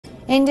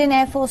Indian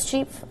Air Force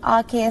Chief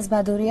RKS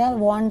Bhadauria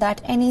warned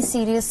that any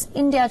serious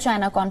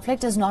India-China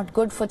conflict is not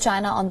good for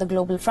China on the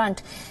global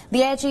front.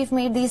 The Air Chief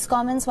made these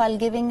comments while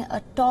giving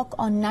a talk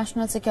on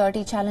national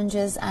security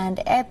challenges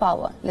and air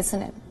power.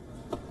 Listen in.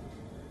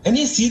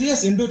 Any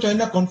serious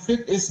Indo-China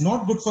conflict is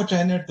not good for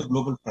China at the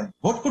global front.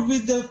 What could be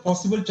the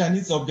possible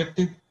Chinese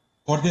objective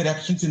for their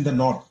actions in the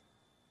north?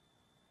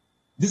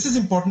 This is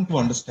important to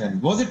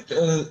understand. Was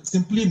it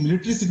simply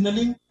military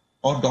signaling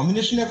or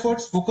domination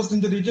efforts focused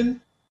in the region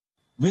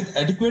with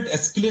adequate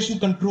escalation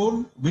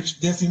control,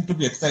 which they seem to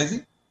be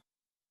exercising?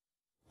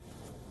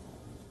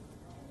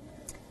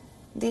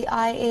 The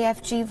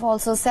IAF Chief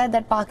also said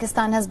that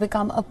Pakistan has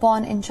become a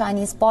pawn in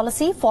Chinese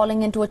policy,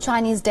 falling into a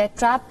Chinese debt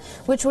trap,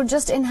 which would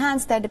just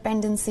enhance their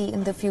dependency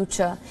in the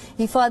future.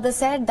 He further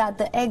said that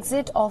the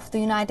exit of the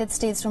United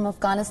States from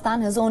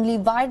Afghanistan has only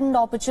widened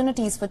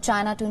opportunities for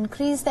China to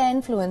increase their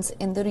influence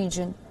in the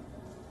region.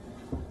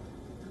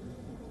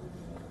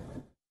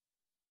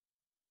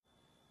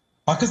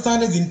 Pakistan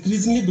has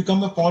increasingly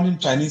become a pawn in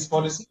Chinese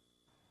policy.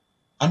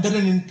 Under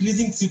an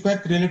increasing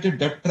CPEC-related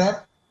debt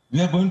trap, we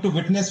are going to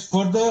witness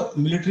further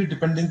military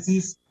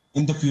dependencies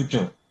in the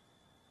future.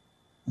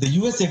 The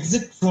US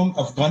exit from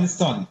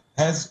Afghanistan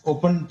has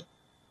opened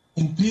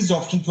increased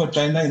options for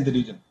China in the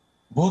region,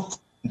 both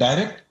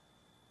direct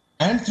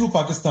and through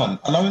Pakistan,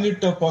 allowing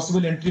it a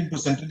possible entry into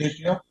Central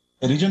Asia,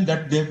 a region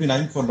that they have been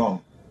eyeing for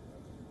long.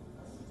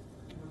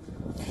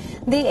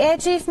 The Air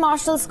Chief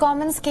Marshal's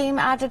comments came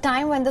at a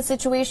time when the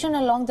situation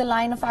along the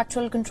line of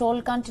actual control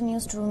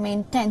continues to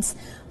remain tense.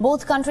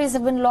 Both countries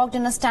have been locked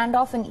in a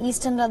standoff in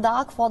eastern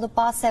Ladakh for the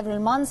past several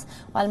months.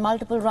 While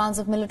multiple rounds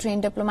of military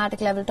and diplomatic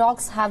level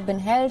talks have been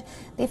held,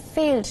 they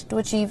failed to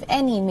achieve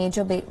any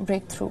major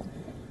breakthrough.